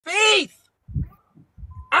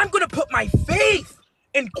I'm gonna put my faith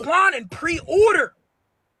in Quan and pre-order.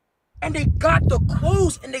 And they got the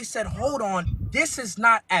clothes and they said, hold on, this is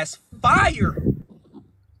not as fire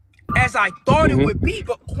as I thought it would be,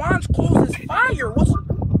 but Quan's clothes is fire.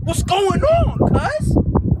 What's going on, cuz?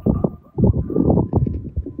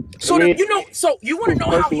 I mean, So you want to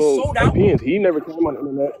know how he personal sold out? opinions. He never came on the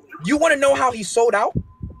internet. You want to know how he sold out?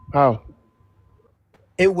 How?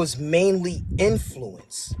 It was mainly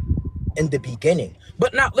influence in the beginning.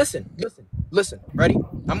 But now, listen, ready?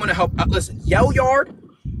 I'm going to help. Listen, Yell Yard,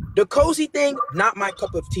 the cozy thing, not my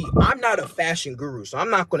cup of tea. I'm not a fashion guru, so I'm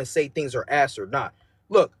not going to say things are ass or not.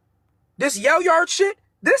 Look, this Yell Yard shit,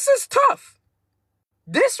 this is tough.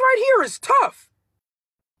 This right here is tough.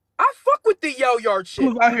 I fuck with the Yell Yard shit.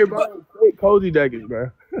 Who's out here buying fake cozy jackets,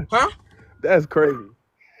 bro? Huh? That's crazy.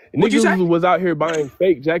 What'd you say? Niggas was out here buying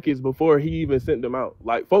fake jackets before he even sent them out.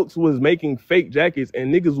 Like, folks was making fake jackets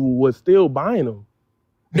and niggas was still buying them.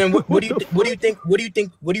 Then what do you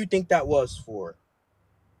think that was for?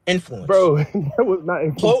 Influence. Bro, that was not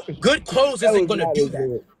influence. Good clothes isn't gonna do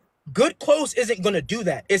that. Good clothes isn't gonna do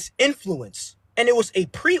that. It's influence. And it was a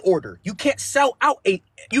pre-order. You can't sell out a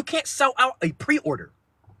pre-order.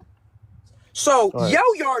 So right.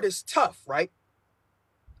 Yell Yard is tough, right?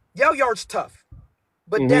 Yell Yard's tough.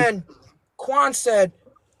 But then Quan said,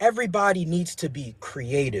 everybody needs to be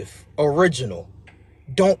creative, original.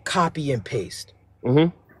 Don't copy and paste.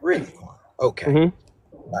 Really, Quan? Okay.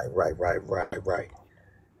 Right.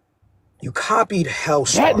 You copied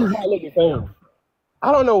Hellstar. That does not look the same.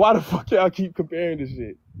 I don't know why the fuck y'all keep comparing this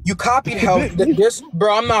shit. You copied this,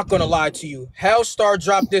 bro. I'm not gonna lie to you. Hellstar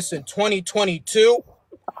dropped this in 2022.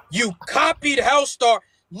 You copied Hellstar.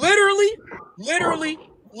 Literally.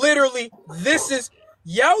 This is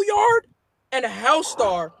Yell Yard and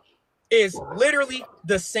Hellstar is literally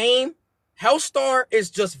the same. Hellstar is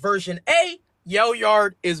just version A. Yell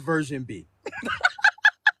Yard is version B.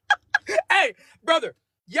 Hey, brother,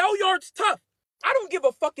 Yell Yard's tough. I don't give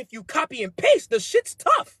a fuck if you copy and paste. The shit's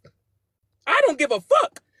tough. I don't give a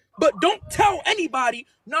fuck. But don't tell anybody,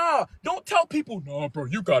 don't tell people, bro,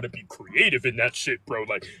 you gotta be creative in that shit, bro.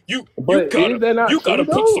 Like, you gotta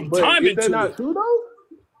put some time into it. Is that not true, though?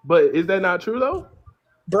 But is that not true, though?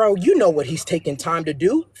 Bro, you know what he's taking time to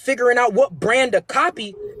do, figuring out what brand to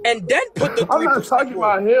copy, and then put the 3%. I'm not talking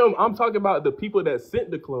about him. I'm talking about the people that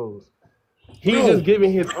sent the clothes. He's just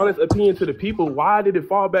giving his honest opinion to the people. Why did it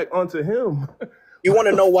fall back onto him? You want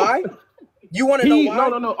to know why? You want to know why?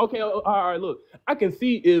 No. Okay, all right, look. I can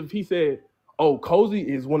see if he said, oh, Cozy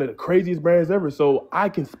is one of the craziest brands ever, so I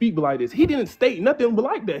can speak like this. He didn't state nothing but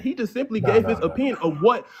like that. He just simply gave his opinion of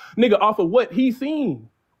what, nigga, off of what he's seen.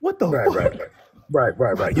 What the fuck? Right.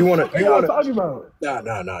 You want to talking about?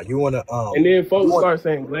 No. You want to and then folks start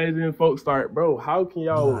saying glazing. Folks start, bro. How can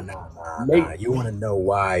y'all? You want to know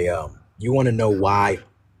why? You want to know why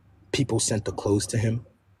people sent the clothes to him?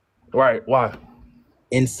 Right. Why?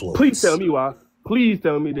 Influence. Please tell me why. Please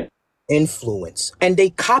tell me that. Influence, and they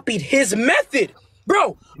copied his method,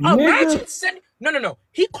 bro. Imagine sending. No.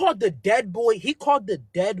 He called the dead boy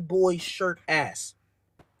shirt ass.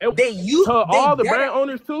 They used all the brand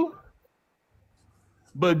owners too.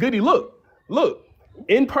 But Goody, look,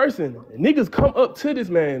 in person, niggas come up to this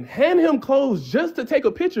man, hand him clothes just to take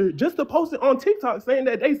a picture, just to post it on TikTok saying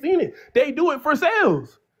that they seen it. They do it for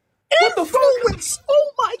sales. Influence.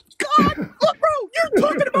 Oh my God. Look, bro, you're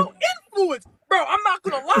talking about influence. Bro, I'm not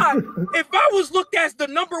gonna lie. If I was looked as the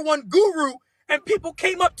 #1 guru and people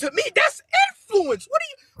came up to me, that's influence.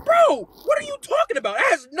 What are you talking about? It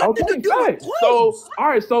has nothing to do with clothes. So, all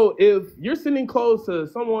right, so if you're sending clothes to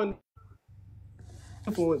someone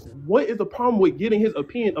influence, what is the problem with getting his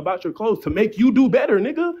opinion about your clothes to make you do better,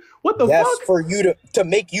 nigga? What the fuck? That's for you to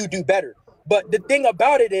make you do better. But the thing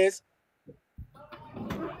about it is,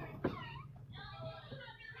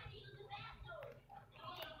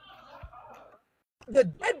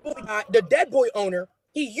 the dead boy owner,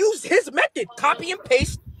 he used his method, copy and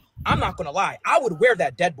paste. I'm not gonna lie, I would wear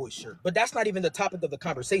that dead boy shirt, but that's not even the topic of the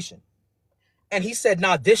conversation. And he said,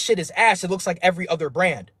 nah, this shit is ass. It looks like every other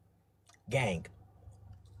brand. Gang.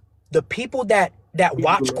 The people that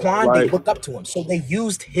watch Quan, they look up to him. So they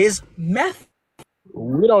used his method.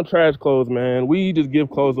 We don't trash clothes, man. We just give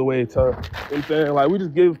clothes away to, you know what I'm saying? Like, we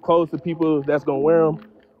just give clothes to people that's gonna wear them.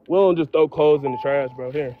 We don't just throw clothes in the trash, bro.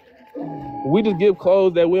 Here. We just give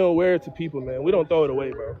clothes that we don't wear to people, man. We don't throw it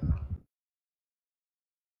away, bro.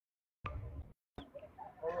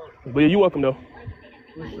 But yeah, you're welcome, though.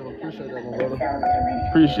 Appreciate that, my brother.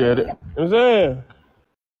 Appreciate it. You know what I'm saying?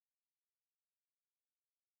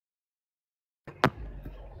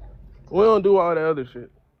 We don't do all that other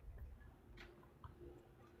shit.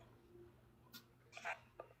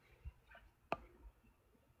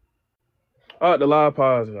 The live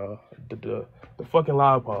pause, y'all. The fucking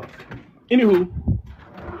live pause. Anywho,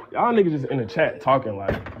 y'all niggas just in the chat talking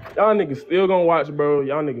like, y'all niggas still gonna watch, bro.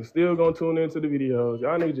 Y'all niggas still gonna tune into the videos.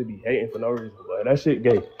 Y'all niggas just be hating for no reason, but that shit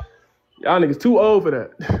gay. Y'all niggas too old for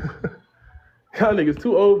that. Y'all niggas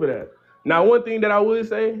too old for that. Now, one thing that I would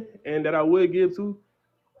say and that I would give to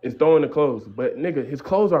is throwing the clothes. But nigga, his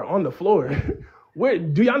clothes are on the floor. Where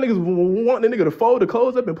do y'all niggas want the nigga to fold the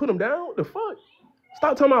clothes up and put them down? What the fuck?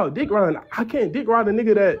 Stop talking about dick riding. I can't dick ride a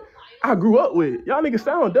nigga that I grew up with. Y'all niggas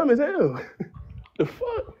sound dumb as hell. The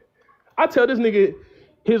fuck? I tell this nigga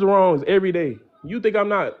his wrongs every day. You think I'm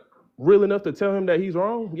not real enough to tell him that he's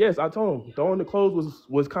wrong? Yes, I told him. Throwing the clothes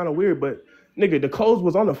was kind of weird, but nigga, the clothes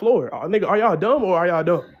was on the floor. Nigga, are y'all dumb or are y'all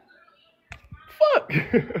dumb? Fuck.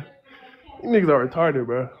 You niggas are retarded,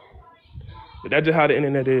 bro. But that's just how the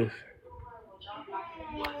internet is.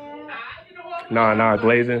 Nah,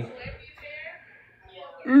 glazing.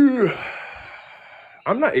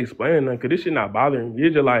 I'm not explaining nothing because this shit not bothering me.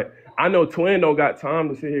 It's just like, I know Twin don't got time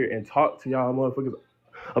to sit here and talk to y'all motherfuckers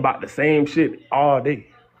about the same shit all day.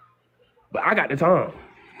 But I got the time.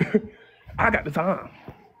 I got the time.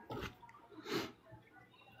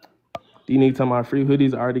 These niggas talking about free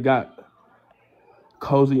hoodies. I already got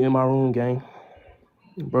cozy in my room, gang.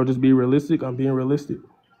 Bro, just be realistic. I'm being realistic.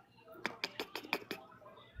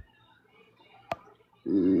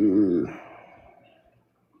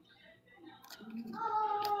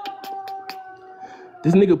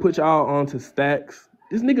 This nigga put y'all onto stacks.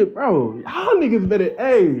 This nigga, bro, y'all niggas better,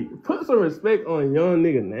 hey, put some respect on young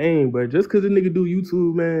nigga name, bro. Just cause this nigga do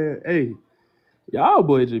YouTube, man, hey, y'all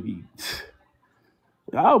boys just be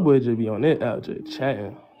on that out just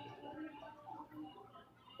chatting.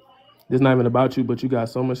 It's not even about you, but you got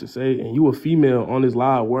so much to say, and you a female on this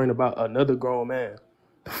live worrying about another grown man.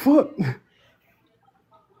 The fuck?